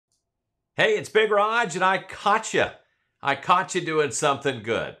Hey, it's Big Raj, and I caught you. I caught you doing something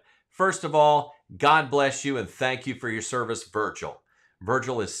good. First of all, God bless you and thank you for your service, Virgil.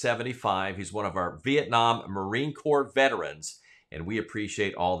 Virgil is 75. He's one of our Vietnam Marine Corps veterans, and we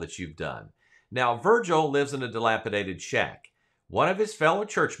appreciate all that you've done. Now, Virgil lives in a dilapidated shack. One of his fellow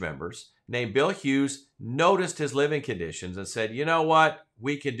church members, named Bill Hughes, noticed his living conditions and said, you know what?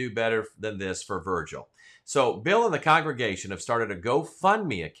 We can do better than this for Virgil. So Bill and the congregation have started a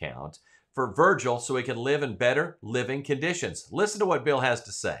GoFundMe account for Virgil so he can live in better living conditions. Listen to what Bill has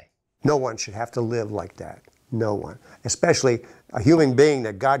to say. No one should have to live like that. No one. Especially a human being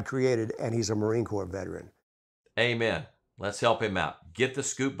that God created, and he's a Marine Corps veteran. Amen. Let's help him out. Get the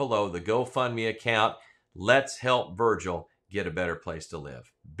scoop below, the GoFundMe account. Let's help Virgil get a better place to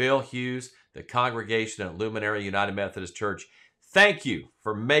live. Bill Hughes, the congregation at Luminary United Methodist Church, thank you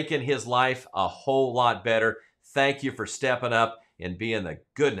for making his life a whole lot better. Thank you for stepping up and being the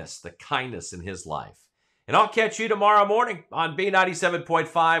goodness, the kindness in his life. And I'll catch you tomorrow morning on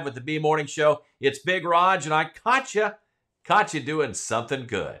B97.5 with the B Morning Show. It's Big Raj, and I caught you doing something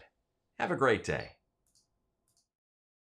good. Have a great day.